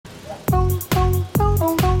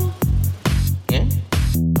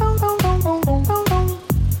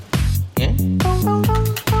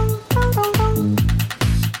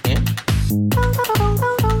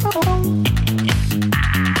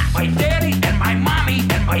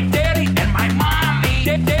my daddy and my mommy.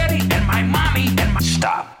 Daddy and my mommy and my...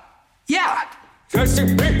 Stop. Yeah. There's a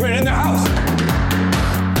pigment in the house.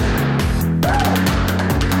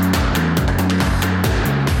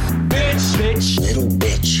 Bitch. Little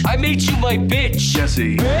bitch. I made you my bitch.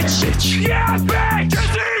 Jesse. Bitch. Yeah, bitch.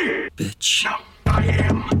 Jesse. Bitch. No, I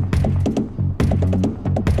am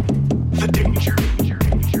the danger.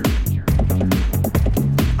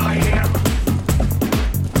 I am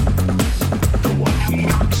the one who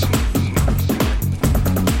knocks.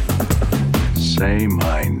 Say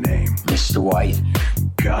my name. Mr. White.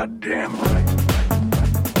 Goddamn right.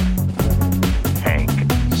 Hank.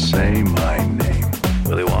 Say my name.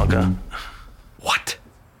 Willy Wonka. What?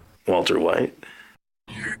 Walter White.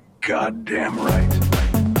 You're goddamn right.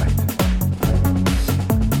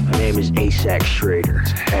 My name is Asac Schrader.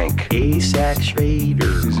 Hank. Asac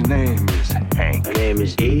Schrader. His name is Hank. My name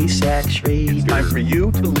is Asac Schrader. It's time for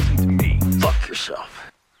you to listen to me. Fuck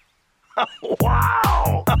yourself.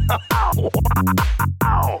 Wow. Wow.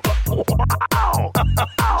 Wow.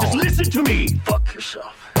 Just listen to me. Fuck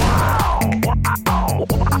yourself. Wow.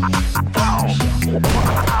 Wow.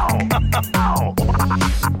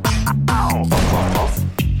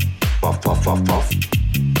 Puff, puff, puff, puff.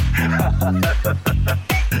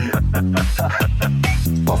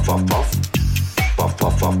 Puff, puff, puff. Puff,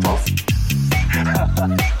 puff, puff, puff.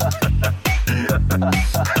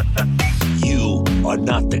 You are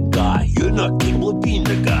not the guy. You're not capable of being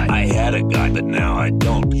the guy. I had a guy, but now I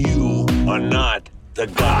don't. You are not the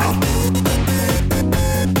guy.